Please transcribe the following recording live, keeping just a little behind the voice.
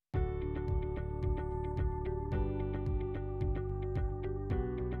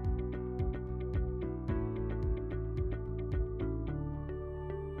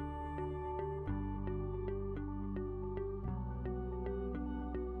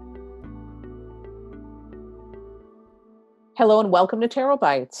Hello and welcome to Tarot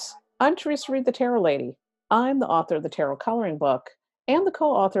Bites. I'm Teresa Reed, the Tarot Lady. I'm the author of the Tarot Coloring Book and the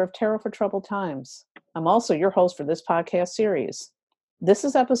co-author of Tarot for Troubled Times. I'm also your host for this podcast series. This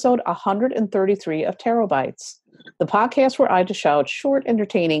is episode 133 of Tarot Bites, the podcast where I dish out short,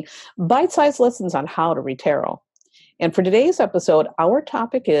 entertaining, bite-sized lessons on how to read tarot. And for today's episode, our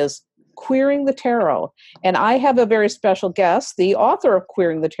topic is Queering the Tarot. And I have a very special guest, the author of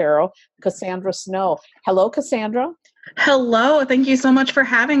Queering the Tarot, Cassandra Snow. Hello, Cassandra. Hello, thank you so much for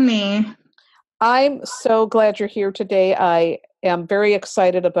having me. I'm so glad you're here today. I am very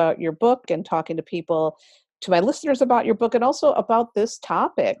excited about your book and talking to my listeners about your book and also about this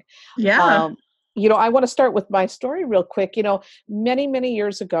topic. Yeah. Um, I want to start with my story real quick. Many, many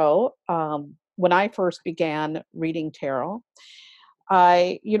years ago, when I first began reading tarot,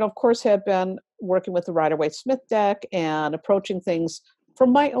 I, of course, had been working with the Rider-Waite-Smith deck and approaching things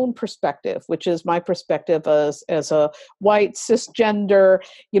from my own perspective, which is my perspective as a white, cisgender,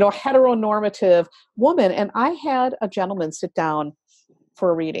 heteronormative woman. And I had a gentleman sit down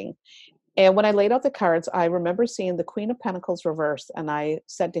for a reading. And when I laid out the cards, I remember seeing the Queen of Pentacles reversed. And I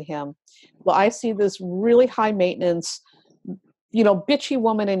said to him, well, I see this really high maintenance, bitchy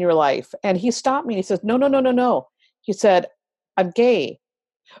woman in your life. And he stopped me and he says, no, no, no, no, no. He said, I'm gay,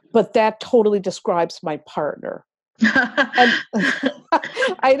 but that totally describes my partner. And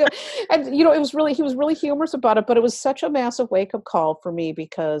I know, and it was he was really humorous about it, but it was such a massive wake-up call for me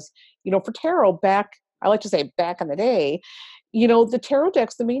because, for tarot I like to say back in the day, the tarot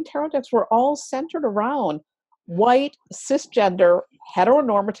decks, the main tarot decks were all centered around white, cisgender,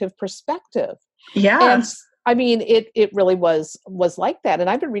 heteronormative perspective. Yeah. And I mean, it really was like that. And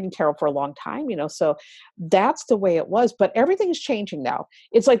I've been reading tarot for a long time, so that's the way it was. But everything's changing now.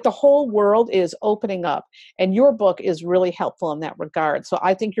 It's like the whole world is opening up, and your book is really helpful in that regard. So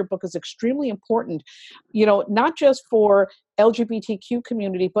I think your book is extremely important, not just for LGBTQ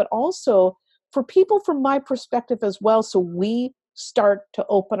community, but also for people from my perspective as well. So we start to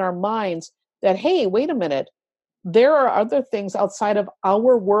open our minds that, hey, wait a minute. There are other things outside of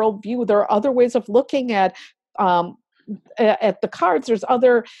our worldview. There are other ways of looking at the cards. There's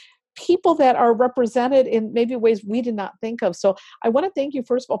other people that are represented in maybe ways we did not think of. So I want to thank you,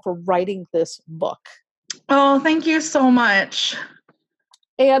 first of all, for writing this book. Oh, thank you so much.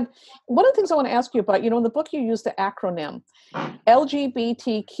 And one of the things I want to ask you about, in the book you use the acronym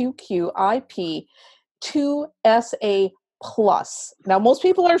LGBTQIP2SA+. Now, most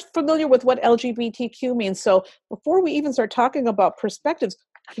people are familiar with what LGBTQ means. So before we even start talking about perspectives,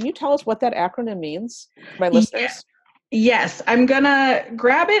 can you tell us what that acronym means for my listeners? Yes, I'm going to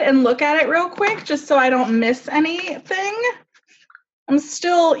grab it and look at it real quick just so I don't miss anything. I'm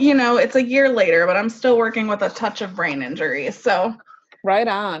still, it's a year later, but I'm still working with a touch of brain injury. So right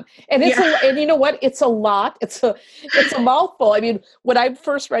on. And and you know what? It's a lot. It's a mouthful. I mean, when I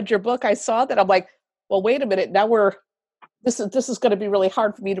first read your book, I saw that. I'm like, well, wait a minute. Now this is going to be really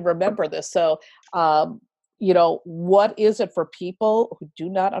hard for me to remember this. So, what is it for people who do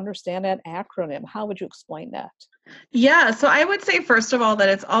not understand that acronym? How would you explain that? Yeah, so I would say, first of all, that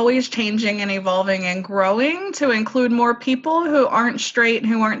it's always changing and evolving and growing to include more people who aren't straight,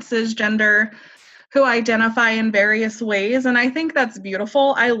 who aren't cisgender, who identify in various ways. And I think that's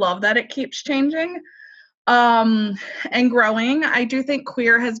beautiful. I love that it keeps changing and growing. I do think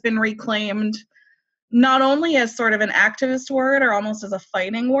queer has been reclaimed not only as sort of an activist word or almost as a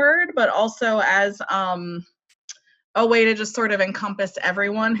fighting word, but also as a way to just sort of encompass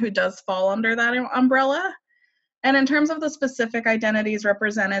everyone who does fall under that umbrella. And in terms of the specific identities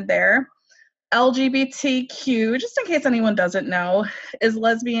represented there, LGBTQ, just in case anyone doesn't know, is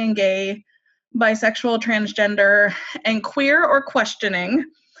lesbian, gay, bisexual, transgender, and queer or questioning.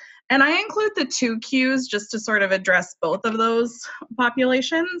 And I include the two Qs just to sort of address both of those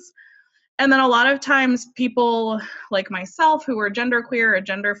populations. And then a lot of times people like myself who are genderqueer or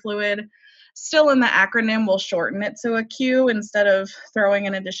gender fluid, still in the acronym will shorten it to a Q instead of throwing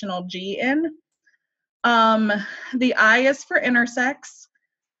an additional G in. The I is for intersex.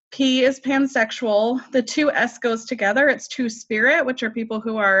 P is pansexual. The two S goes together. It's two spirit, which are people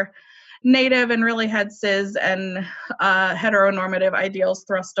who are native and really had cis and heteronormative ideals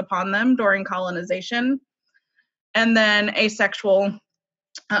thrust upon them during colonization. And then asexual.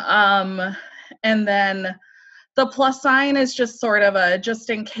 And then the plus sign is just sort of a just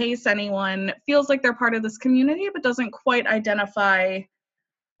in case anyone feels like they're part of this community but doesn't quite identify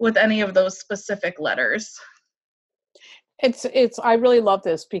with any of those specific letters. I really love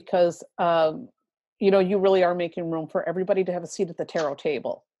this because you really are making room for everybody to have a seat at the tarot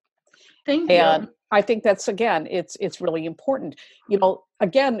table. Thank And you. I think that's, again, it's really important.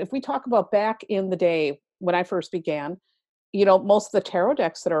 Again, if we talk about back in the day when I first began, most of the tarot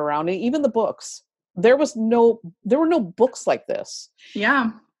decks that are around, and even the books, there were no books like this.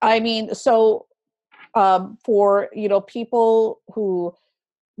 Yeah. I mean, so for, people who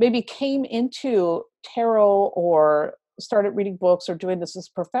maybe came into tarot or started reading books or doing this as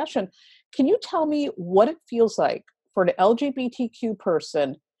a profession, can you tell me what it feels like for an LGBTQ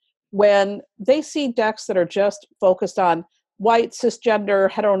person when they see decks that are just focused on white,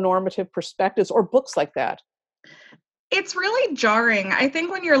 cisgender, heteronormative perspectives or books like that? It's really jarring. I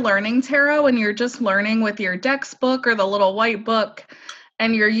think when you're learning tarot and you're just learning with your dex book or the little white book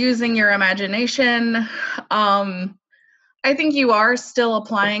and you're using your imagination, I think you are still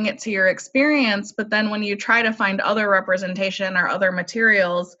applying it to your experience, but then when you try to find other representation or other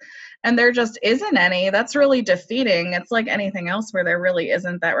materials and there just isn't any, that's really defeating. It's like anything else where there really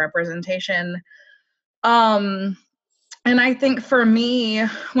isn't that representation. And I think for me,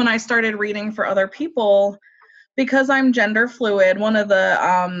 when I started reading for other people, because I'm gender fluid, one of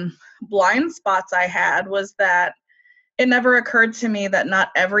the blind spots I had was that it never occurred to me that not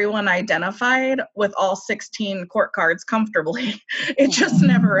everyone identified with all 16 court cards comfortably. It just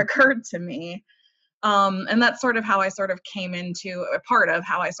never occurred to me. And that's sort of how I sort of came into, a part of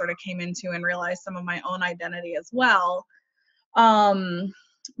how I sort of came into and realized some of my own identity as well.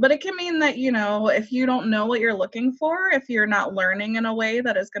 But it can mean that, if you don't know what you're looking for, if you're not learning in a way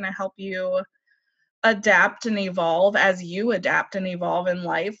that is going to help you adapt and evolve as you adapt and evolve in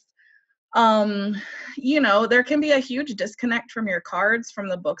life, there can be a huge disconnect from your cards, from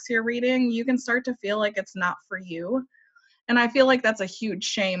the books you're reading. You can start to feel like it's not for you. And I feel like that's a huge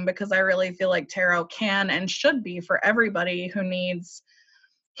shame, because I really feel like tarot can and should be for everybody who needs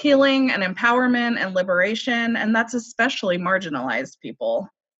healing and empowerment and liberation. And that's especially marginalized people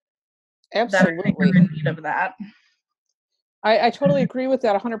that are Absolutely. in need of that. I totally agree with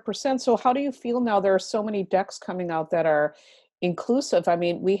that 100%. So how do you feel now? There are so many decks coming out that are inclusive. I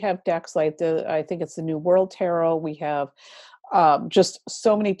mean, we have decks like I think it's the New World Tarot. We have just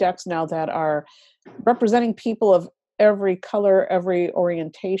so many decks now that are representing people of every color, every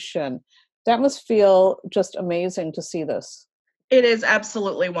orientation. That must feel just amazing to see this. It is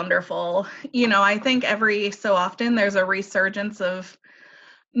absolutely wonderful. I think every so often there's a resurgence of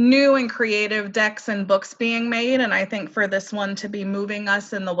new and creative decks and books being made, and I think for this one to be moving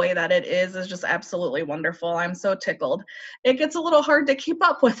us in the way that it is just absolutely wonderful. I'm so tickled. It gets a little hard to keep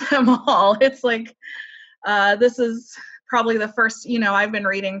up with them all. It's like this is probably the first, I've been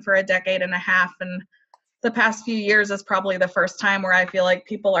reading for a decade and a half, and the past few years is probably the first time where I feel like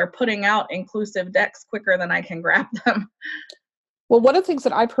people are putting out inclusive decks quicker than I can grab them. Well, one of the things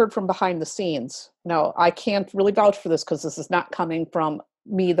that I've heard from behind the scenes, now I can't really vouch for this because this is not coming from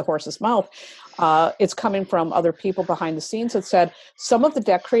me, the horse's mouth. It's coming from other people behind the scenes that said some of the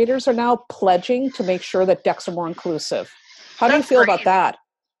deck creators are now pledging to make sure that decks are more inclusive. How do you feel about that?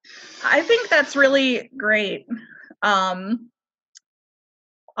 I think that's really great. I'll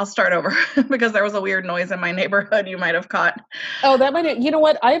start over because there was a weird noise in my neighborhood you might have caught. Oh, that might, you know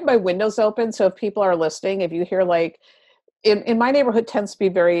what? I have my windows open. So if people are listening, if you hear like, in my neighborhood tends to be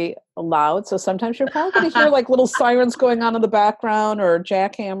very loud. So sometimes you're probably going to hear like little sirens going on in the background or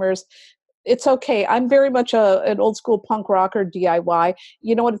jackhammers. It's okay. I'm very much an old school punk rocker, DIY.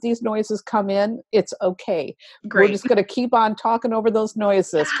 You know what? If these noises come in, it's okay. Great. We're just going to keep on talking over those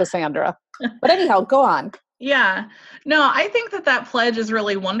noises, Cassandra. But anyhow, go on. Yeah. No, I think that pledge is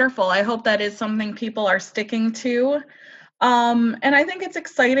really wonderful. I hope that is something people are sticking to. And I think it's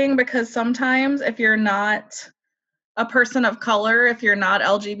exciting because sometimes if you're not a person of color, if you're not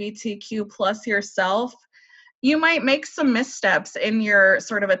LGBTQ plus yourself, you might make some missteps in your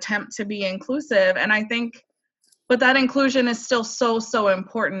sort of attempt to be inclusive. And I think, but that inclusion is still so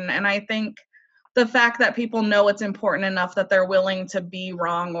important. And I think the fact that people know it's important enough that they're willing to be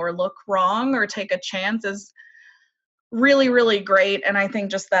wrong or look wrong or take a chance is really, really great. And I think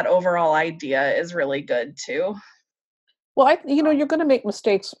just that overall idea is really good too. Well, you're going to make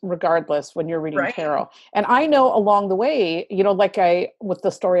mistakes regardless when you're reading Right. tarot. And I know along the way, like with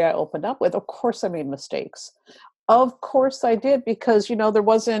the story I opened up with, of course I made mistakes. Of course I did, because, there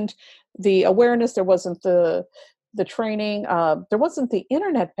wasn't the awareness, there wasn't the training, there wasn't the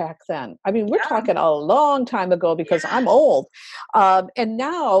internet back then. I mean, we're talking a long time ago because I'm old. And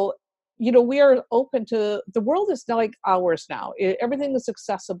now, we are open to, the world is now like ours now. Everything is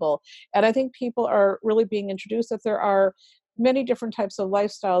accessible. And I think people are really being introduced that there are many different types of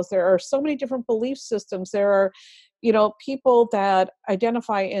lifestyles. There are so many different belief systems. There are, people that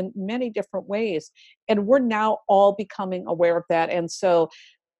identify in many different ways. And we're now all becoming aware of that. And so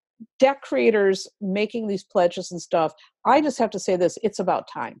deck creators making these pledges and stuff, I just have to say this, it's about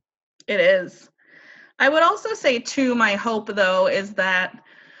time. It is. I would also say too, my hope though is that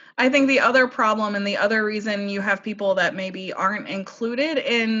I think the other problem and the other reason you have people that maybe aren't included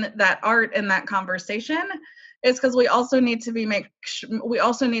in that art and that conversation is because we also need to make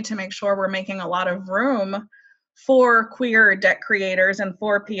sure we're making a lot of room for queer deck creators and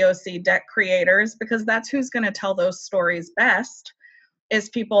for POC deck creators, because that's who's going to tell those stories best, is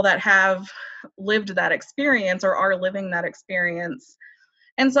people that have lived that experience or are living that experience.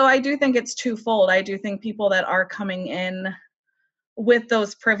 And so I do think it's twofold. I do think people that are coming in with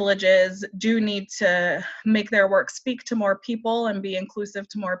those privileges do need to make their work speak to more people and be inclusive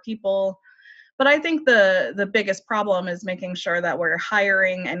to more people. But I think the biggest problem is making sure that we're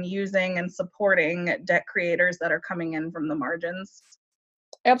hiring and using and supporting deck creators that are coming in from the margins.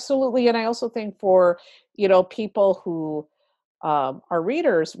 Absolutely. And I also think for, people who our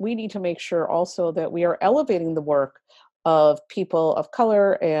readers, we need to make sure also that we are elevating the work of people of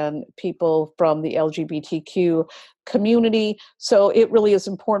color and people from the LGBTQ community. So it really is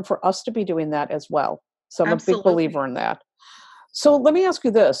important for us to be doing that as well. So I'm a big believer Absolutely. in that. So let me ask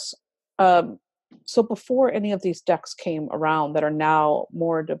you this. Um, so before any of these decks came around that are now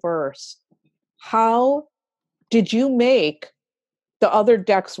more diverse, how did you make the other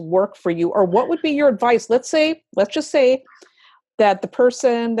decks work for you? Or what would be your advice? Let's just say that the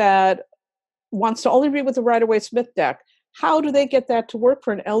person that wants to only read with the Rider-Waite-Smith deck, how do they get that to work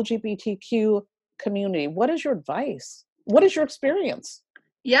for an LGBTQ community? What is your advice? What is your experience?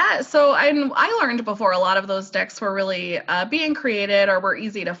 Yeah, so I learned before a lot of those decks were really being created or were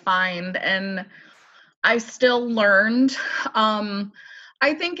easy to find, and I still learned. Um,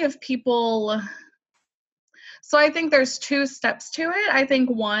 I think if people So I think there's two steps to it. I think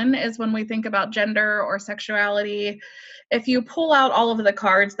one is when we think about gender or sexuality, if you pull out all of the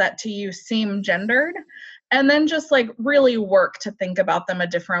cards that to you seem gendered, and then just like really work to think about them a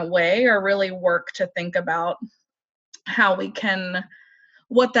different way, or really work to think about how we can,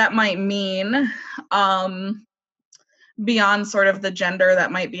 what that might mean, um, beyond sort of the gender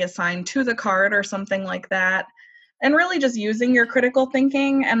that might be assigned to the card or something like that. And really just using your critical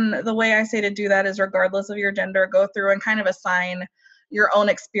thinking. And the way I say to do that is, regardless of your gender, go through and kind of assign your own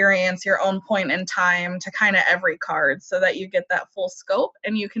experience, your own point in time to kind of every card, so that you get that full scope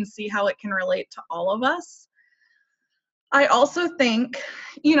and you can see how it can relate to all of us. I also think,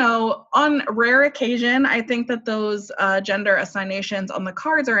 on rare occasion, I think that those gender assignations on the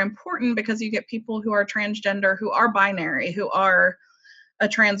cards are important, because you get people who are transgender, who are binary, who are a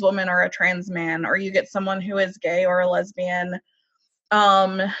trans woman or a trans man, or you get someone who is gay or a lesbian.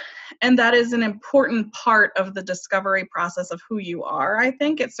 Um, and that is an important part of the discovery process of who you are. I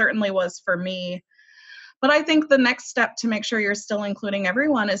think it certainly was for me. But I think the next step to make sure you're still including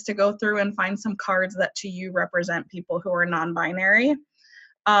everyone is to go through and find some cards that to you represent people who are non-binary,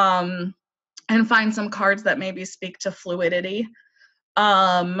 um, and find some cards that maybe speak to fluidity,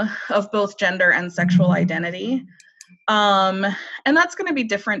 of both gender and sexual identity. Um, and that's going to be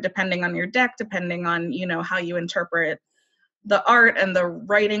different depending on your deck, depending on, how you interpret the art and the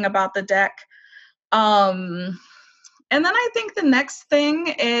writing about the deck. And then I think the next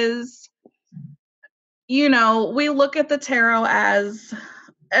thing is, we look at the tarot as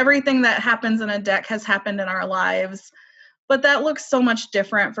everything that happens in a deck has happened in our lives, but that looks so much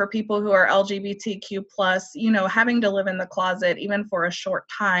different for people who are LGBTQ plus. Having to live in the closet even for a short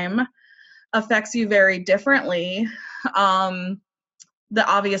time affects you very differently,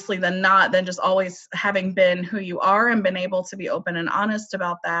 obviously than just always having been who you are and been able to be open and honest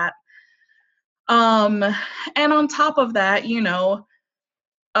about that. And on top of that,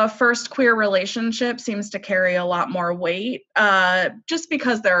 a first queer relationship seems to carry a lot more weight, just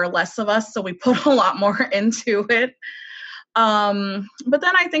because there are less of us, so we put a lot more into it. But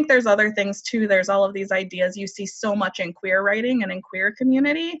then I think there's other things too. There's all of these ideas you see so much in queer writing and in queer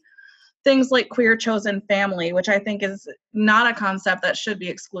community. Things like queer chosen family, which I think is not a concept that should be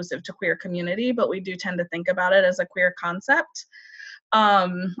exclusive to queer community, but we do tend to think about it as a queer concept.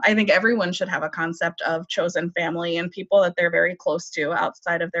 I think everyone should have a concept of chosen family and people that they're very close to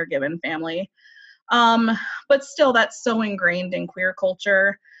outside of their given family. But still, that's so ingrained in queer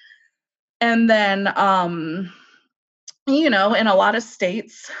culture. And then, in a lot of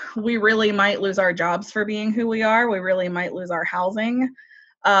states, we really might lose our jobs for being who we are. We really might lose our housing.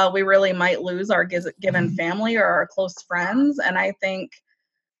 We really might lose our given family or our close friends. And I think,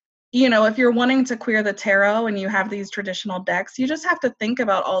 if you're wanting to queer the tarot and you have these traditional decks, you just have to think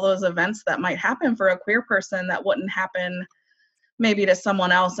about all those events that might happen for a queer person that wouldn't happen maybe to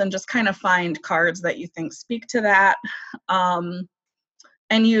someone else, and just kind of find cards that you think speak to that,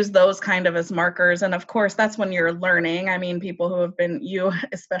 and use those kind of as markers. And of course, that's when you're learning. I mean, people who have been, you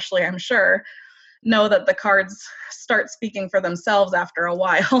especially, I'm sure, know that the cards start speaking for themselves after a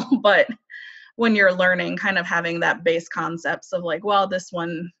while. But when you're learning, kind of having that base concepts of like, well, this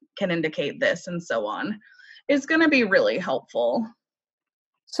one can indicate this and so on, is going to be really helpful.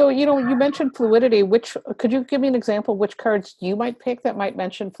 So, you mentioned fluidity. Could you give me an example of which cards you might pick that might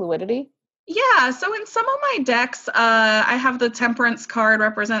mention fluidity? Yeah, so in some of my decks, I have the Temperance card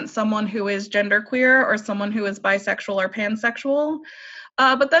represent someone who is genderqueer or someone who is bisexual or pansexual.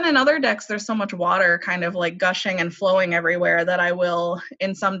 But then in other decks, there's so much water kind of like gushing and flowing everywhere that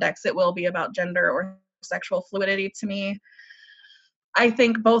in some decks, it will be about gender or sexual fluidity to me. I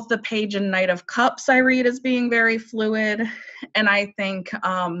think both the Page and Knight of Cups I read as being very fluid. And I think,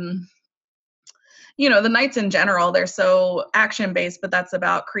 the Knights in general, they're so action-based, but that's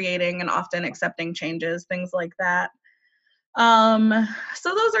about creating and often accepting changes, things like that.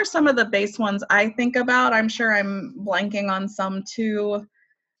 So those are some of the base ones I think about. I'm sure I'm blanking on some too.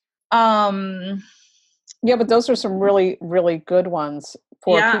 Yeah, but those are some really, really good ones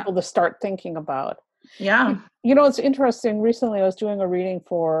for Yeah. people to start thinking about. Yeah. It's interesting. Recently, I was doing a reading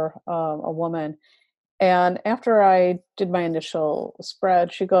for a woman, and after I did my initial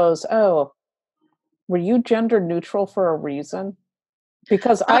spread, she goes, "Oh, were you gender neutral for a reason?"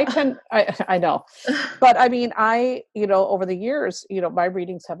 Because I know, but I mean, over the years, my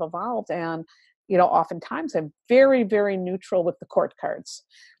readings have evolved, and oftentimes I'm very, very neutral with the court cards.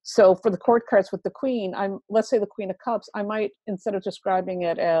 So for the court cards with the queen, let's say the Queen of Cups, I might, instead of describing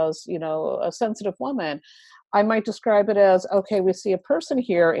it as, a sensitive woman, I might describe it as, okay, we see a person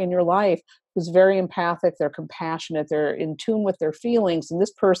here in your life who's very empathic, they're compassionate, they're in tune with their feelings, and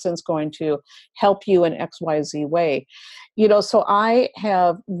this person's going to help you in XYZ way. So I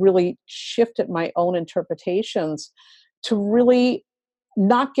have really shifted my own interpretations to really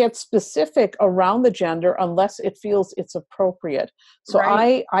not get specific around the gender unless it feels it's appropriate. So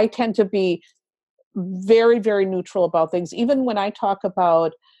Right. I tend to be very, very neutral about things. Even when I talk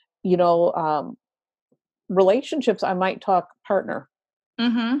about, you know, um, relationships, I might talk partner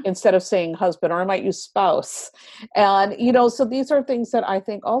Mm-hmm. instead of saying husband, or I might use spouse. And, so these are things that I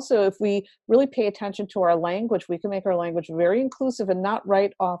think also, if we really pay attention to our language, we can make our language very inclusive and not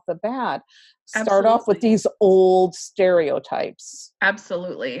right off the bat start off with Absolutely. these old stereotypes.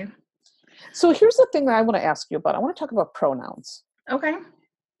 Absolutely. So here's the thing that I want to ask you about. I want to talk about pronouns. Okay.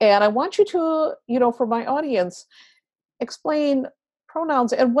 And I want you to, for my audience, explain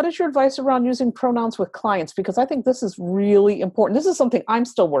pronouns and what is your advice around using pronouns with clients? Because I think this is really important. This is something I'm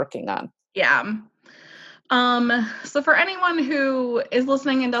still working on. Yeah. So for anyone who is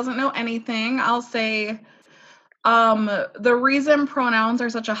listening and doesn't know anything, I'll say the reason pronouns are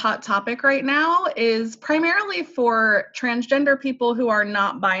such a hot topic right now is primarily for transgender people who are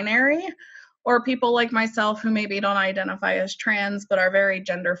not binary, or people like myself who maybe don't identify as trans but are very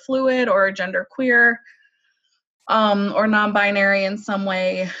gender fluid or gender queer, or non-binary in some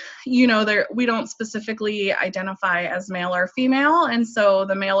way. We don't specifically identify as male or female, and so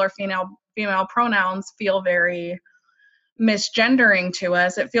the male or female pronouns feel very misgendering to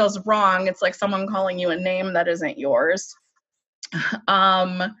us. It feels wrong. It's like someone calling you a name that isn't yours.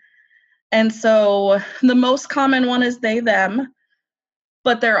 Um, and so the most common one is they, them,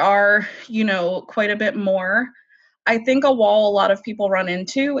 but there are, quite a bit more. I think a wall a lot of people run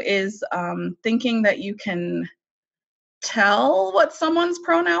into is thinking that you can tell what someone's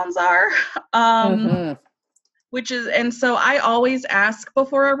pronouns are. Mm-hmm. And so I always ask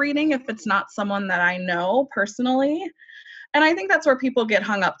before a reading if it's not someone that I know personally. And I think that's where people get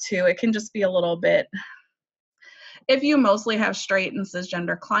hung up too. It can just be a little bit, if you mostly have straight and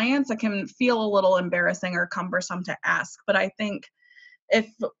cisgender clients, it can feel a little embarrassing or cumbersome to ask. But I think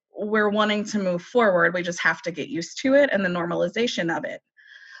if we're wanting to move forward, we just have to get used to it and the normalization of it.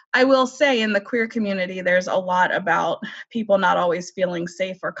 I will say in the queer community, there's a lot about people not always feeling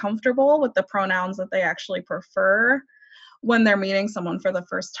safe or comfortable with the pronouns that they actually prefer when they're meeting someone for the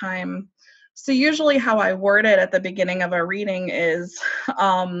first time. So usually how I word it at the beginning of a reading is,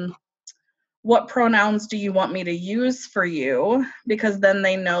 what pronouns do you want me to use for you? Because then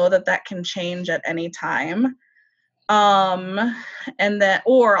they know that can change at any time. Or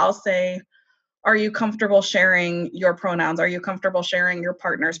I'll say, are you comfortable sharing your pronouns? Are you comfortable sharing your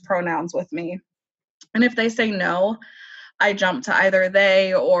partner's pronouns with me? And if they say no, I jump to either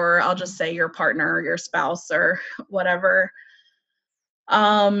they, or I'll just say your partner or your spouse or whatever.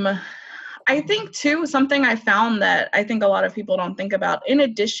 I think too, something I found that I think a lot of people don't think about, in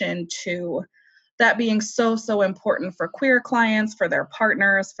addition to that being so, so important for queer clients, for their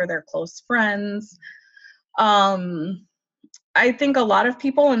partners, for their close friends. I think a lot of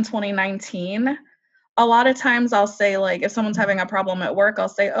people in 2019, a lot of times I'll say, like, if someone's having a problem at work, I'll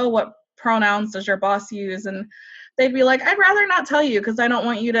say, oh, what pronouns does your boss use? And they'd be like, I'd rather not tell you because I don't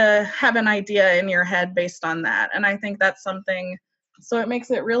want you to have an idea in your head based on that. And I think that's something, so it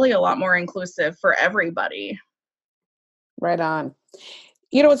makes it really a lot more inclusive for everybody. Right on.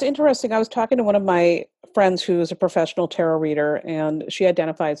 You know, it's interesting. I was talking to one of my friends who's a professional tarot reader, and she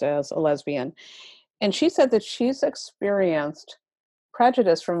identifies as a lesbian. And she said that she's experienced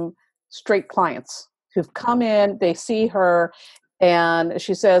prejudice from straight clients who've come in, they see her, and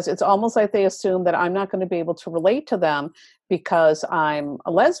she says it's almost like they assume that I'm not going to be able to relate to them because I'm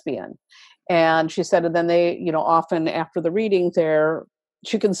a lesbian. And she said, and then they, you know, often after the reading,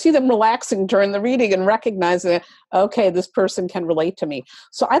 she can see them relaxing during the reading and recognizing that, okay, this person can relate to me.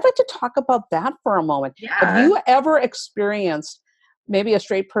 So I'd like to talk about that for a moment. Have Yeah. you ever experienced maybe a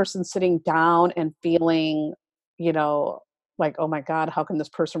straight person sitting down and feeling, you know, like, oh my God, how can this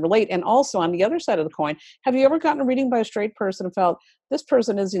person relate? And also on the other side of the coin, have you ever gotten a reading by a straight person and felt this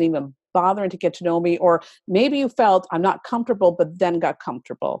person isn't even bothering to get to know me? Or maybe you felt I'm not comfortable, but then got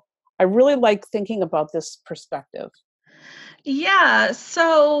comfortable. I really like thinking about this perspective. Yeah.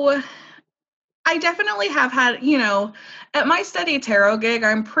 So I definitely have had, at my steady tarot gig,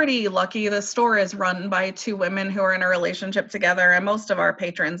 I'm pretty lucky. The store is run by two women who are in a relationship together, and most of our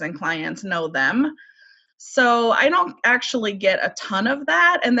patrons and clients know them. So I don't actually get a ton of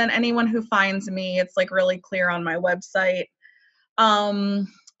that. And then anyone who finds me, it's like really clear on my website.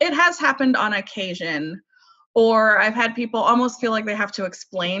 Um, it has happened on occasion, or I've had people almost feel like they have to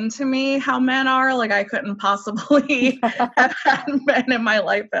explain to me how men are. Like I couldn't possibly have had men in my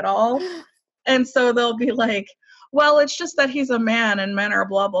life at all. And so they'll be like, well, it's just that he's a man and men are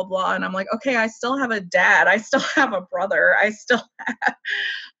blah, blah, blah. And I'm like, okay, I still have a dad. I still have a brother. I still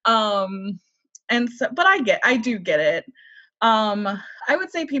have, and so, but I do get it. Um, I would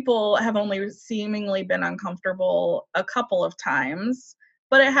say people have only seemingly been uncomfortable a couple of times,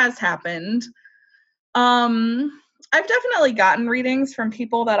 but it has happened. Um, I've definitely gotten readings from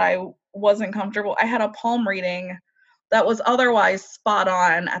people that I wasn't comfortable. I had a palm reading that was otherwise spot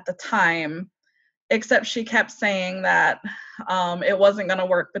on at the time, except she kept saying that it wasn't going to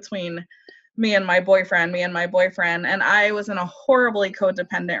work between me and my boyfriend, and I was in a horribly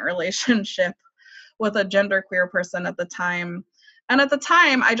codependent relationship with a genderqueer person at the time. And at the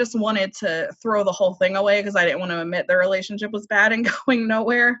time, I just wanted to throw the whole thing away because I didn't want to admit the relationship was bad and going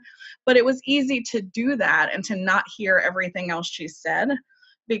nowhere. But it was easy to do that and to not hear everything else she said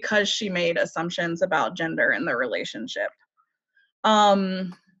because she made assumptions about gender in the relationship.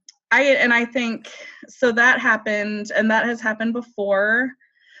 I think so that happened, and that has happened before.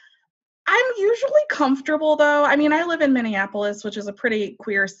 I'm usually comfortable though. I mean, I live in Minneapolis, which is a pretty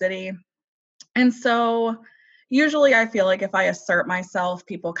queer city. And so usually I feel like if I assert myself,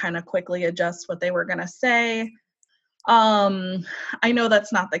 people kind of quickly adjust what they were going to say. Um, I know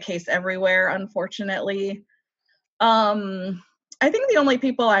that's not the case everywhere, unfortunately. Um, I think the only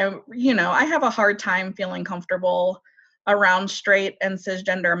people I have a hard time feeling comfortable around straight and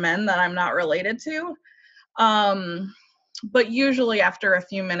cisgender men that I'm not related to. But usually after a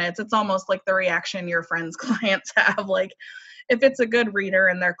few minutes, it's almost like the reaction your friends' clients have. Like, if it's a good reader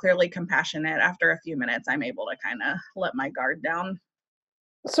and they're clearly compassionate, after a few minutes, I'm able to kind of let my guard down.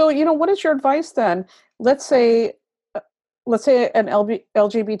 So, you know, what is your advice then? Let's say, uh, let's say an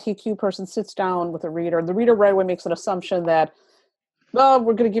LGBTQ person sits down with a reader. The reader right away makes an assumption that, oh,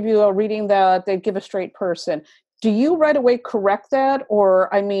 we're going to give you a reading that they give a straight person. Do you right away correct that,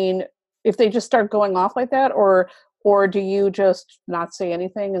 or I mean, if they just start going off like that, or do you just not say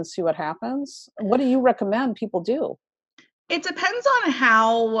anything and see what happens? What do you recommend people do? It depends on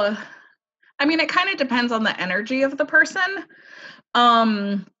how, I mean, it kind of depends on the energy of the person.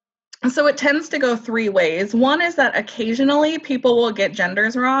 Um, so it tends to go three ways. One is that occasionally people will get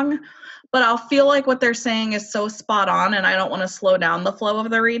genders wrong, but I'll feel like what they're saying is so spot on and I don't want to slow down the flow of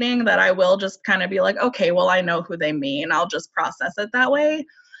the reading that I will just kind of be like, okay, well, I know who they mean. I'll just process it that way.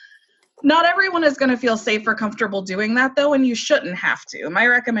 Not everyone is going to feel safe or comfortable doing that though, and you shouldn't have to. My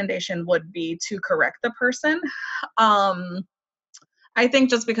recommendation would be to correct the person. Um, I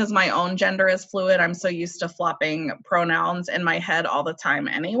think just because my own gender is fluid, I'm so used to flopping pronouns in my head all the time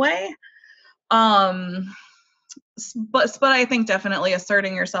anyway. Um, but I think definitely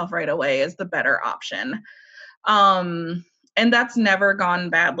asserting yourself right away is the better option. And that's never gone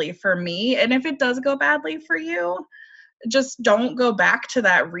badly for me. And if it does go badly for you, just don't go back to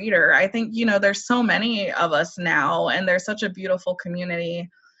that reader. I think, there's so many of us now, and there's such a beautiful community.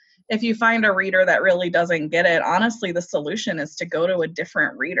 If you find a reader that really doesn't get it, honestly, the solution is to go to a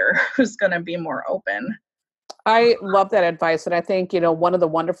different reader who's going to be more open. I love that advice. And I think, one of the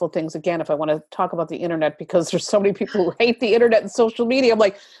wonderful things, again, if I want to talk about the internet, because there's so many people who hate the internet and social media, I'm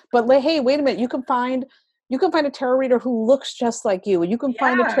like, but hey, wait a minute, you can find a tarot reader who looks just like you. And you can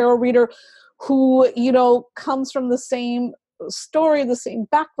find a Yeah. tarot reader who, comes from the same story, the same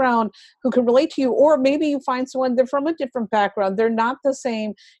background, who can relate to you. Or maybe you find someone, they're from a different background. They're not the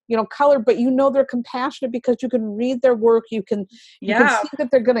same, color, but they're compassionate because you can read their work. You can Yeah. see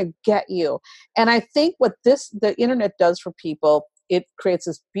that they're going to get you. And I think what the internet does for people, it creates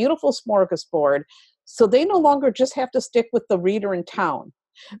this beautiful smorgasbord. So they no longer just have to stick with the reader in town.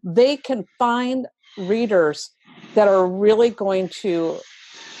 They can find readers that are really going to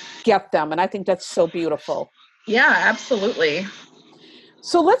get them. And I think that's so beautiful. Yeah, absolutely.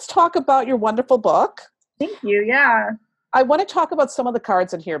 So let's talk about your wonderful book. Thank you. Yeah. I want to talk about some of the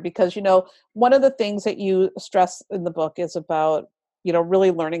cards in here because, one of the things that you stress in the book is about,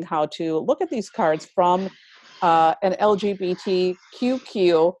 really learning how to look at these cards from an LGBTQIP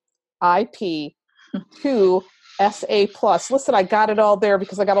to SA plus. Listen, I got it all there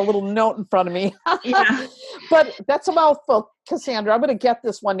because I got a little note in front of me. Yeah. But that's a mouthful, Cassandra. I'm going to get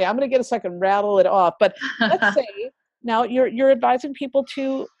this one day. I'm going to get a second, rattle it off. But let's say now you're advising people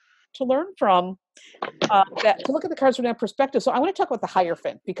to learn from that, to look at the cards from that perspective. So I want to talk about the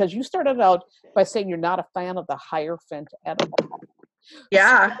Hierophant because you started out by saying you're not a fan of the Hierophant at all.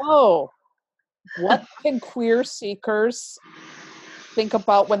 Yeah. So what can queer seekers think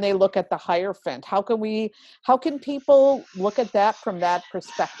about when they look at the Hierophant? How can people look at that from that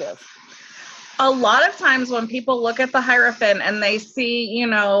perspective? A lot of times when people look at the Hierophant and they see,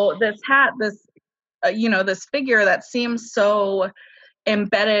 this hat, this figure that seems so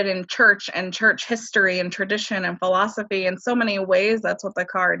embedded in church and church history and tradition and philosophy in so many ways, that's what the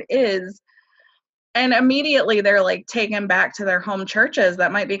card is. And immediately they're like taken back to their home churches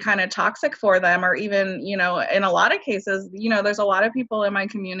that might be kind of toxic for them, or even, in a lot of cases, there's a lot of people in my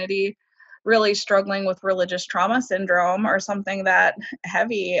community really struggling with religious trauma syndrome or something that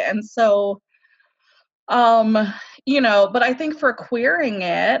heavy. And so, but I think for queering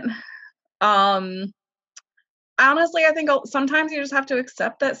it, um, honestly, I think sometimes you just have to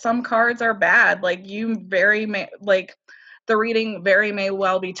accept that some cards are bad. Like the reading very may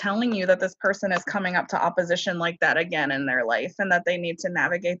well be telling you that this person is coming up to opposition like that again in their life and that they need to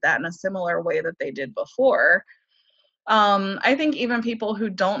navigate that in a similar way that they did before. I think even people who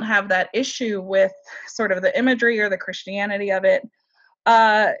don't have that issue with sort of the imagery or the Christianity of it,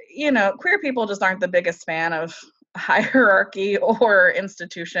 queer people just aren't the biggest fan of hierarchy or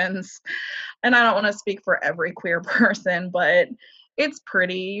institutions. And I don't want to speak for every queer person, but it's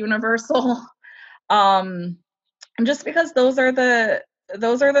pretty universal. Um, just because those are the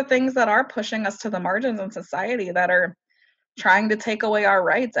things that are pushing us to the margins in society, that are trying to take away our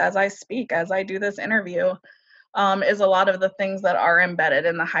rights as I speak, as I do this interview, is a lot of the things that are embedded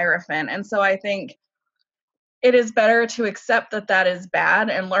in the Hierophant. And so I think it is better to accept that that is bad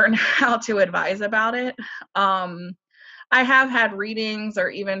and learn how to advise about it. I have had readings or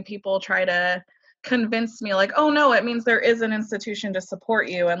even people try to convince me like, oh no, it means there is an institution to support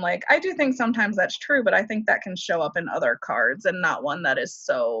you. And like, I do think sometimes that's true, but I think that can show up in other cards and not one that is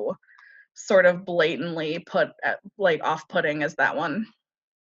so sort of blatantly off-putting as that one.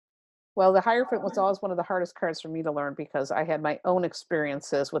 Well, the Hierophant was always one of the hardest cards for me to learn because I had my own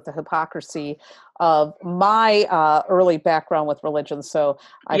experiences with the hypocrisy of my early background with religion. So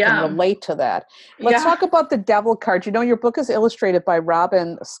I can Yeah. relate to that. Let's Yeah. talk about the Devil card. Your book is illustrated by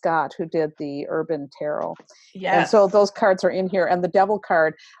Robin Scott, who did the Urban Tarot. And Yes. so those cards are in here. And the Devil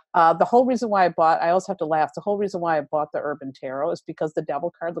card, the whole reason why I also have to laugh, the whole reason why I bought the Urban Tarot is because the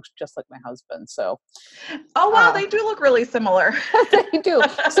Devil card looks just like my husband. So Oh wow, uh, they do look really similar. they do.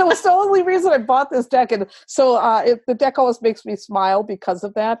 So it's the only reason I bought this deck. And so the deck always makes me smile because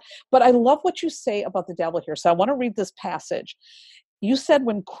of that. But I love what you say about the Devil here. So I want to read this passage. You said,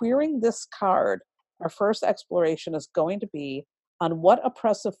 when querying this card, our first exploration is going to be on what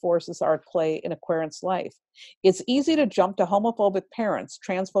oppressive forces are at play in a querent's life. It's easy to jump to homophobic parents,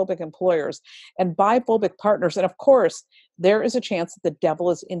 transphobic employers, and biphobic partners. And of course, there is a chance that the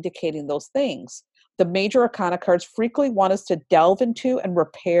devil is indicating those things. The major arcana cards frequently want us to delve into and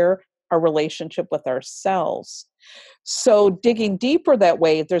repair our relationship with ourselves. So digging deeper that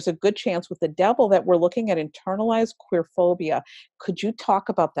way, there's a good chance with the devil that we're looking at internalized queer phobia. Could you talk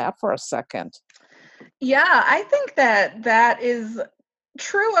about that for a second? Yeah, I think that that is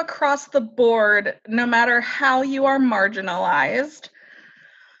true across the board, no matter how you are marginalized,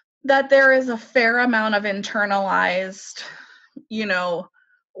 that there is a fair amount of internalized, you know,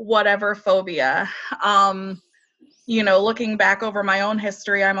 whatever phobia. Um, Looking back over my own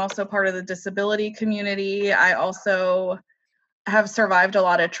history, I'm also part of the disability community. I also have survived a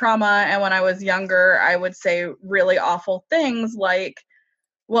lot of trauma. And when I was younger, I would say really awful things like,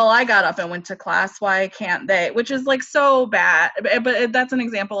 well, I got up and went to class. Why can't they? Which is like so bad. But that's an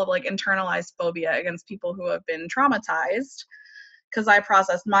example of like internalized phobia against people who have been traumatized because I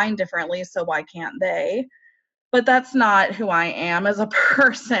processed mine differently. So why can't they? But that's not who I am as a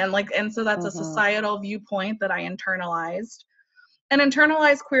person. Like, and so that's a Mm-hmm. societal viewpoint that I internalized. And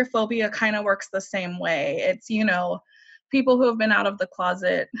internalized queer phobia kind of works the same way. It's, people who have been out of the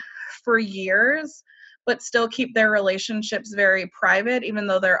closet for years, but still keep their relationships very private, even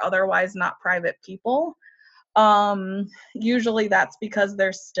though they're otherwise not private people. Usually that's because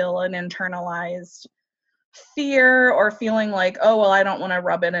there's still an internalized fear or feeling like, oh, well, I don't want to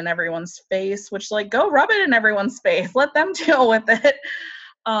rub it in everyone's face, which, like, go rub it in everyone's face. Let them deal with it.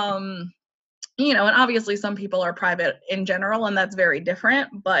 Um, and obviously some people are private in general, and that's very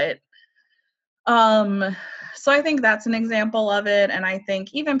different. But so I think that's an example of it. And I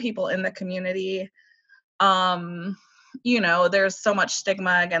think even people in the community, there's so much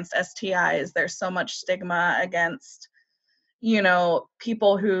stigma against STIs. There's so much stigma against,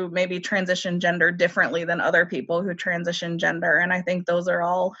 people who maybe transition gender differently than other people who transition gender. And I think those are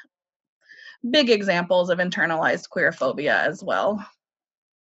all big examples of internalized queer phobia as well.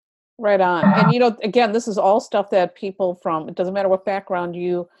 Right on. And again, this is all stuff that people from, it doesn't matter what background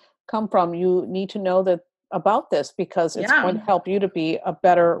you come from, you need to know that about this because it's going to Yeah. help you to be a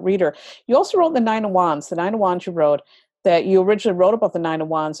better reader. You also wrote the Nine of Wands. The Nine of Wands you wrote that you originally wrote about the Nine of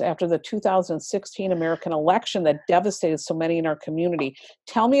Wands after the 2016 American election that devastated so many in our community.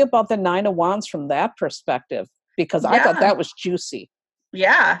 Tell me about the Nine of Wands from that perspective, because I thought Yeah. that was juicy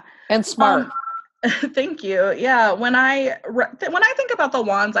Yeah. and smart. Um, Thank you. Yeah, when I think about the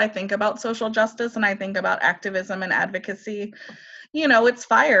wands, I think about social justice and I think about activism and advocacy. It's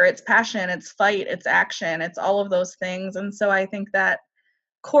fire, it's passion, it's fight, it's action, it's all of those things. And so I think that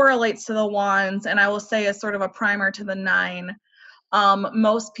correlates to the wands, and I will say as sort of a primer to the nine.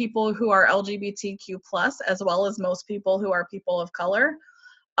 Most people who are LGBTQ plus, as well as most people who are people of color,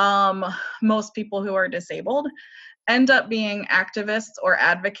 um, most people who are disabled, end up being activists or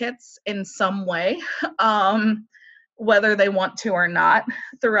advocates in some way, um, whether they want to or not,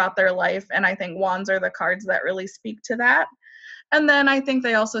 throughout their life. And I think wands are the cards that really speak to that. And then I think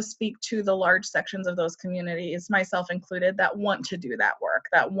they also speak to the large sections of those communities, myself included, that want to do that work,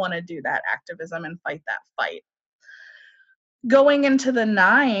 that want to do that activism and fight that fight. Going into the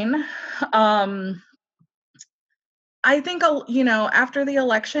nine, I think, after the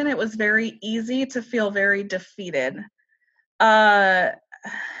election, it was very easy to feel very defeated. Uh,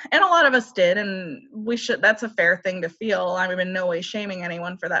 and a lot of us did, and that's a fair thing to feel. I'm in no way shaming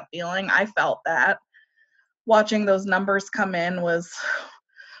anyone for that feeling. I felt that. Watching those numbers come in was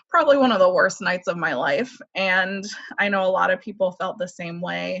probably one of the worst nights of my life, and I know a lot of people felt the same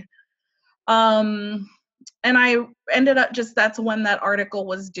way. And I ended up that's when that article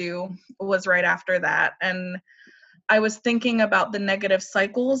was due, was right after that. And I was thinking about the negative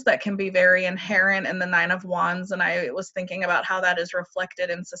cycles that can be very inherent in the Nine of Wands, and I was thinking about how that is reflected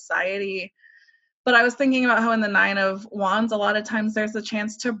in society. But I was thinking about how in the Nine of Wands, a lot of times there's a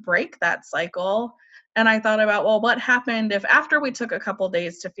chance to break that cycle. And I thought about, well, what happened if after we took a couple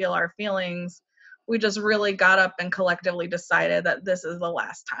days to feel our feelings, we just really got up and collectively decided that this is the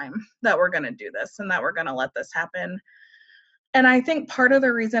last time that we're going to do this and that we're going to let this happen. And I think part of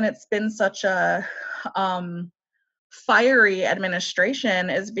the reason it's been such a fiery administration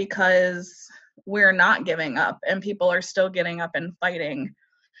is because we're not giving up and people are still getting up and fighting.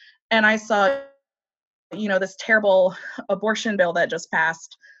 And I saw, this terrible abortion bill that just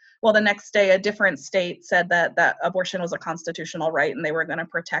passed. Well, the next day, a different state said that abortion was a constitutional right and they were going to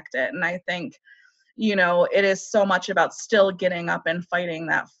protect it. And I think, it is so much about still getting up and fighting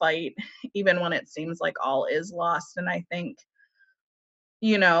that fight, even when it seems like all is lost. And I think,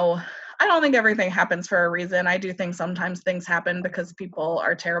 I don't think everything happens for a reason. I do think sometimes things happen because people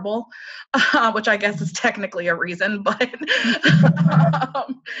are terrible, which I guess is technically a reason, but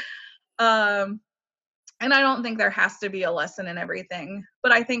um, um, and I don't think there has to be a lesson in everything.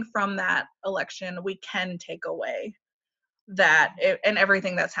 But I think from that election, we can take away and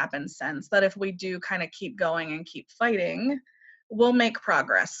everything that's happened since, that if we do kind of keep going and keep fighting, we'll make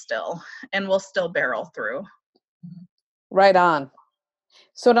progress still, and we'll still barrel through. Right on.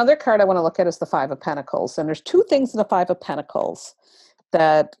 So another card I want to look at is the Five of Pentacles. And there's two things in the Five of Pentacles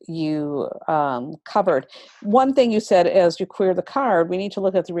that you covered. One thing you said, as you queer the card, we need to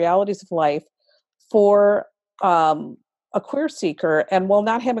look at the realities of life for a queer seeker, and while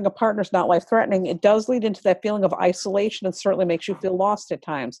not having a partner is not life threatening, it does lead into that feeling of isolation and certainly makes you feel lost at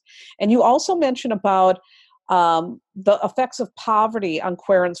times. And you also mentioned about the effects of poverty on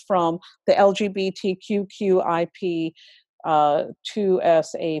queerance from the LGBTQIP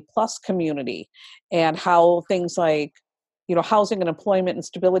 2SA plus community, and how things like, you know, housing and employment and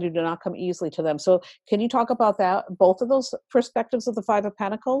stability do not come easily to them. So can you talk about that, both of those perspectives of the Five of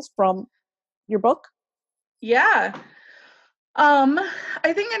Pentacles from your book? Yeah.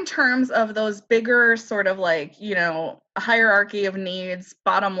 I think in terms of those bigger sort of like, you know, a hierarchy of needs,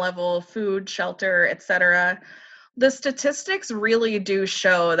 bottom level, food, shelter, etc., the statistics really do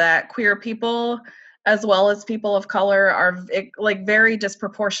show that queer people as well as people of color are like very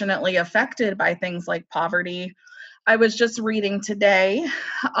disproportionately affected by things like poverty. I was just reading today,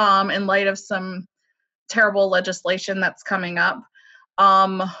 in light of some terrible legislation that's coming up,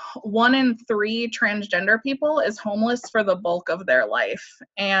 um, 1 in 3 transgender people is homeless for the bulk of their life.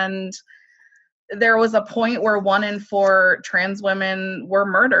 And there was a point where 1 in 4 trans women were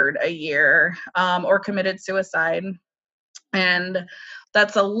murdered a year, or committed suicide. And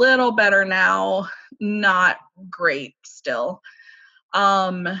that's a little better now, not great still.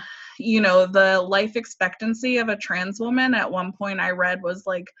 Um, you know, the life expectancy of a trans woman at one point I read was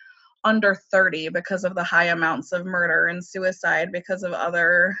like under 30 because of the high amounts of murder and suicide because of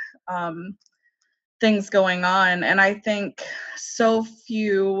other things going on. And I think so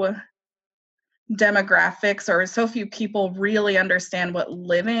few demographics or so few people really understand what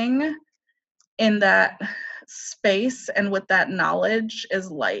living in that space and with that knowledge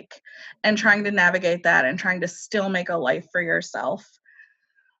is like, and trying to navigate that and trying to still make a life for yourself.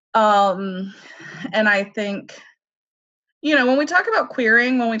 And I think, you know, when we talk about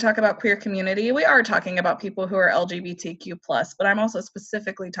queering, when we talk about queer community, we are talking about people who are LGBTQ plus, but I'm also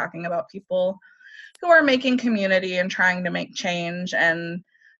specifically talking about people who are making community and trying to make change. And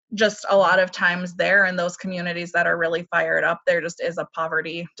just a lot of times there in those communities that are really fired up, there just is a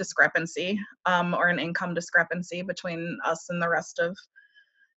poverty discrepancy, or an income discrepancy between us and the rest of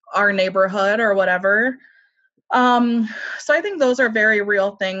our neighborhood or whatever. So I think those are very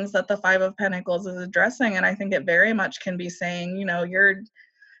real things that the Five of Pentacles is addressing. And I think it very much can be saying, you know, you're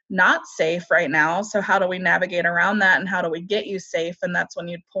not safe right now. So how do we navigate around that? And how do we get you safe? And that's when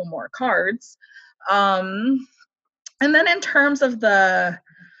you'd pull more cards. And then in terms of the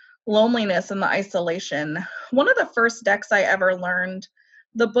loneliness and the isolation, one of the first decks I ever learned,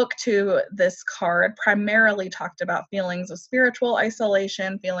 the book to this card primarily talked about feelings of spiritual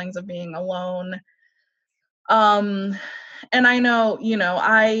isolation, feelings of being alone. And I know, you know,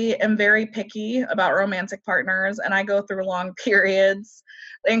 I am very picky about romantic partners, and I go through long periods,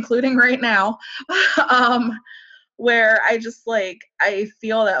 including right now, where I just like, I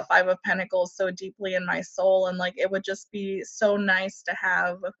feel that Five of Pentacles so deeply in my soul. And like, it would just be so nice to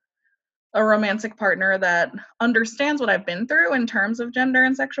have a romantic partner that understands what I've been through in terms of gender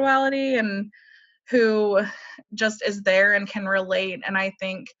and sexuality, and who just is there and can relate. And I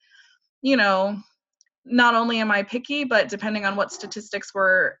think, you know, not only am I picky, but depending on what statistics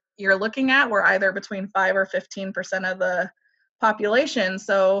you're looking at, we're either between 5 or 15% of the population.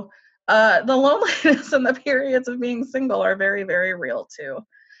 So the loneliness and the periods of being single are very, very real too.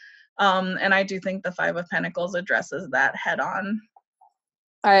 And I do think the Five of Pentacles addresses that head on.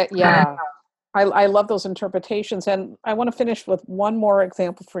 Yeah, I love those interpretations. And I want to finish with one more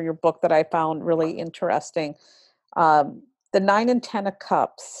example for your book that I found really interesting. The 9 and 10 of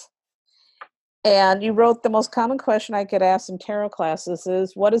Cups. And you wrote, the most common question I get asked in tarot classes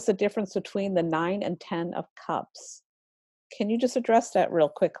is, what is the difference between the 9 and 10 of Cups? Can you just address that real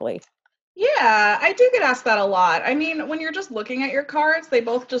quickly? Yeah, I do get asked that a lot. I mean, when you're just looking at your cards, they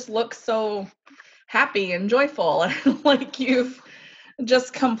both just look so happy and joyful, like you've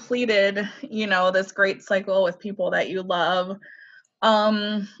just completed, you know, this great cycle with people that you love.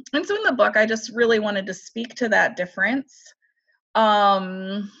 And so in the book, I just really wanted to speak to that difference.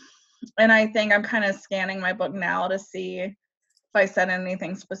 And I think I'm kind of scanning my book now to see if I said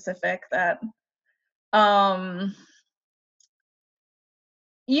anything specific that,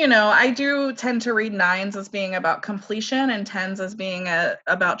 you know, I do tend to read 9s as being about completion and 10s as being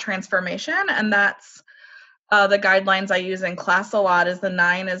about transformation. And that's the guidelines I use in class a lot. Is the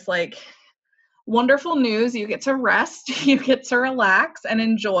 9 is like, wonderful news, you get to rest, you get to relax and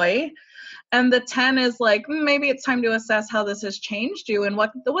enjoy. And the 10 is like, maybe it's time to assess how this has changed you and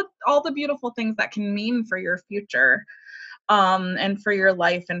what all the beautiful things that can mean for your future, and for your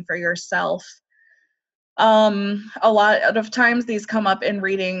life and for yourself. A lot of times these come up in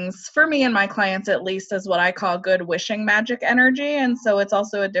readings for me and my clients, at least, as what I call good wishing magic energy. And so it's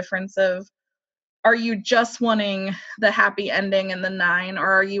also a difference of are you just wanting the happy ending in the 9,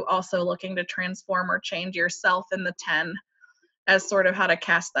 or are you also looking to transform or change yourself in the 10 as sort of how to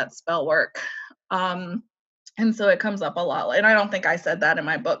cast that spell work? And so it comes up a lot. And I don't think I said that in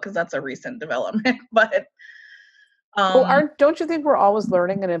my book because that's a recent development, but Well, don't you think we're always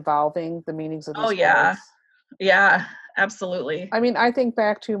learning and evolving the meanings of oh these yeah. words? Yeah, absolutely. I mean, I think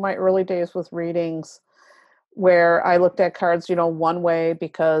back to my early days with readings where I looked at cards, one way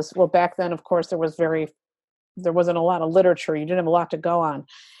because, well, back then, of course, there wasn't a lot of literature. You didn't have a lot to go on.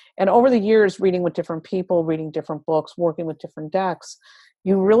 And over the years, reading with different people, reading different books, working with different decks,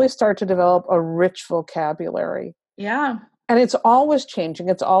 you really start to develop a rich vocabulary. Yeah. And it's always changing.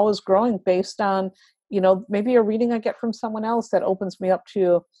 It's always growing based on, maybe a reading I get from someone else that opens me up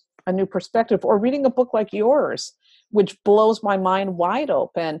to a new perspective, or reading a book like yours, which blows my mind wide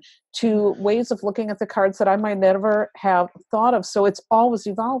open to ways of looking at the cards that I might never have thought of. So it's always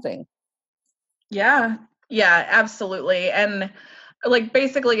evolving. Yeah. Yeah, absolutely. And like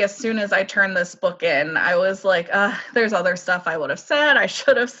basically as soon as I turned this book in, I was like, there's other stuff I would have said, I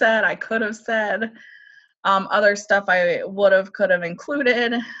should have said, I could have said. Other stuff I could have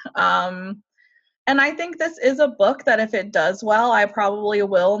included. And I think this is a book that if it does well, I probably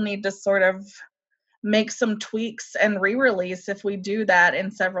will need to sort of make some tweaks and re-release if we do that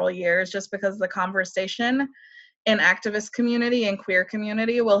in several years, just because the conversation in activist community and queer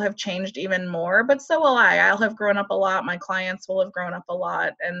community will have changed even more. But so will I. I'll have grown up a lot. My clients will have grown up a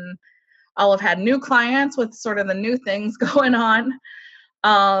lot. And I'll have had new clients with sort of the new things going on.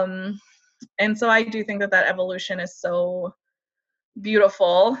 And so I do think that evolution is so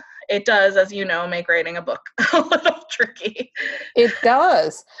beautiful. It does, as you know, make writing a book a little tricky. It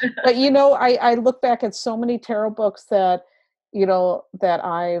does. But, I look back at so many tarot books that, that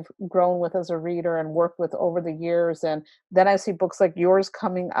I've grown with as a reader and worked with over the years. And then I see books like yours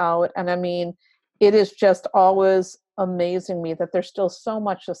coming out. And I mean, it is just always amazing me that there's still so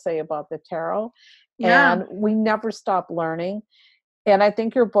much to say about the tarot. Yeah. And we never stop learning. And I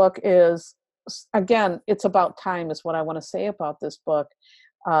think your book is, again, it's about time is what I want to say about this book.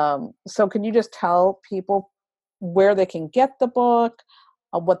 So can you just tell people where they can get the book,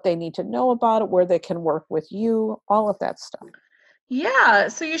 what they need to know about it, where they can work with you, all of that stuff? Yeah,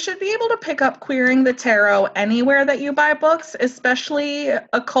 so you should be able to pick up Queering the Tarot anywhere that you buy books, especially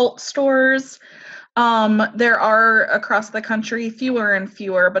occult stores. There are across the country fewer and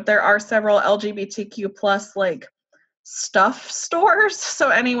fewer, but there are several LGBTQ plus like stuff stores. So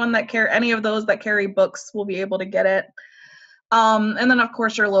anyone that any of those that carry books will be able to get it. And then of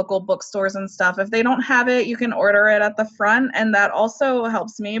course your local bookstores and stuff. If they don't have it, you can order it at the front, and that also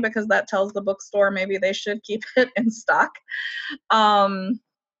helps me because that tells the bookstore maybe they should keep it in stock. And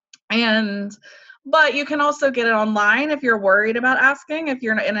but you can also get it online if you're worried about asking, if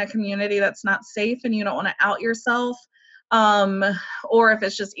you're in a community that's not safe and you don't want to out yourself, or if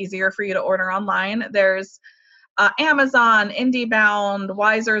it's just easier for you to order online. There's Amazon, IndieBound,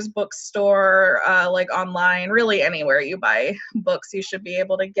 Weiser's bookstore, like online, really anywhere you buy books, you should be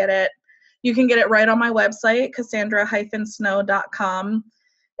able to get it. You can get it right on my website, cassandra-snow.com.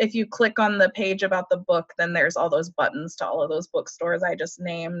 If you click on the page about the book, then there's all those buttons to all of those bookstores I just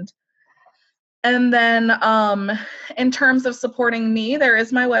named. And then in terms of supporting me, there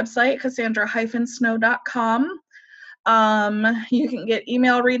is my website, cassandra-snow.com. You can get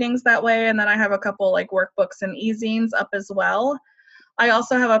email readings that way, and then I have a couple like workbooks and e-zines up as well. I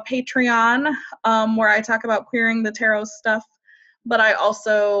also have a Patreon where I talk about queering the tarot stuff, but I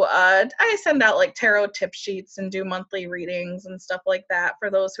also I send out like tarot tip sheets and do monthly readings and stuff like that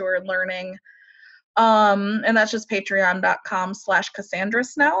for those who are learning. And that's just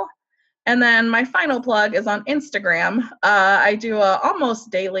patreon.com/CassandraSnow. And then my final plug is on Instagram. I do a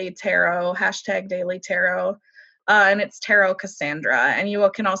almost daily tarot, #daily tarot. And it's Tarot Cassandra. And you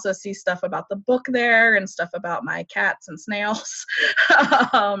can also see stuff about the book there and stuff about my cats and snails.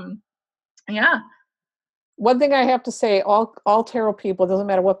 Yeah. One thing I have to say, all tarot people, doesn't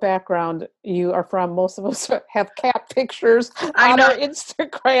matter what background you are from, most of us have cat pictures I on know. our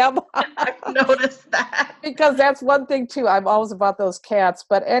Instagram. I've noticed that. Because that's one thing too. I'm always about those cats.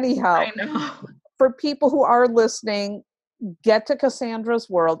 But anyhow, I know. for people who are listening, get to Cassandra's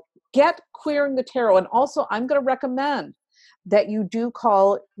World, get Queering the Tarot. And also, I'm going to recommend that you do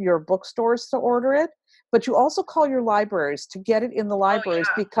call your bookstores to order it, but you also call your libraries to get it in the libraries,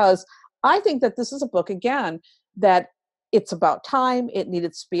 because I think that this is a book, again, that it's about time. It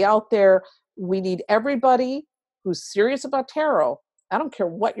needed to be out there. We need everybody who's serious about tarot. I don't care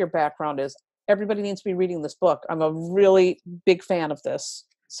what your background is. Everybody needs to be reading this book. I'm a really big fan of this.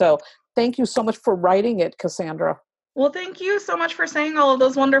 So thank you so much for writing it, Cassandra. Well, thank you so much for saying all of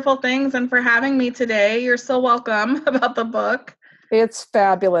those wonderful things and for having me today. You're so welcome about the book. It's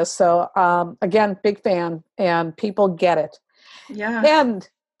fabulous. So, again, big fan, and people get it. Yes, And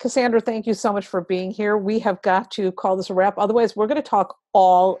Cassandra, thank you so much for being here. We have got to call this a wrap. Otherwise, we're going to talk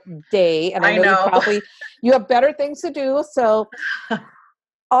all day. And I I know know. you have better things to do. So,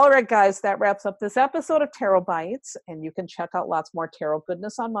 all right, guys, that wraps up this episode of Tarot Bites. And you can check out lots more tarot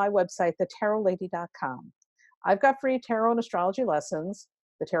goodness on my website, thetarotlady.com. I've got free tarot and astrology lessons,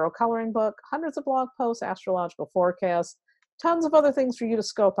 the tarot coloring book, hundreds of blog posts, astrological forecasts, tons of other things for you to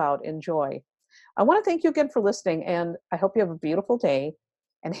scope out, enjoy. I want to thank you again for listening, and I hope you have a beautiful day.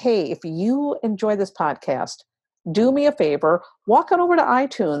 And hey, if you enjoy this podcast, do me a favor, walk on over to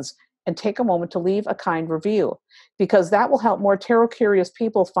iTunes and take a moment to leave a kind review, because that will help more tarot curious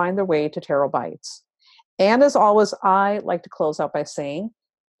people find their way to Tarot Bites. And as always, I like to close out by saying,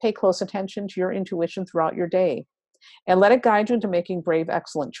 pay close attention to your intuition throughout your day and let it guide you into making brave,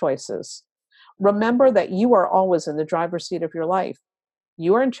 excellent choices. Remember that you are always in the driver's seat of your life.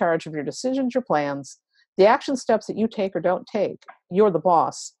 You are in charge of your decisions, your plans, the action steps that you take or don't take. You're the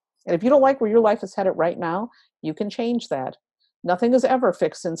boss. And if you don't like where your life is headed right now, you can change that. Nothing is ever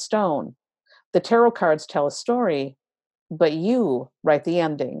fixed in stone. The tarot cards tell a story, but you write the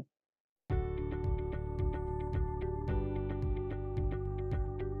ending.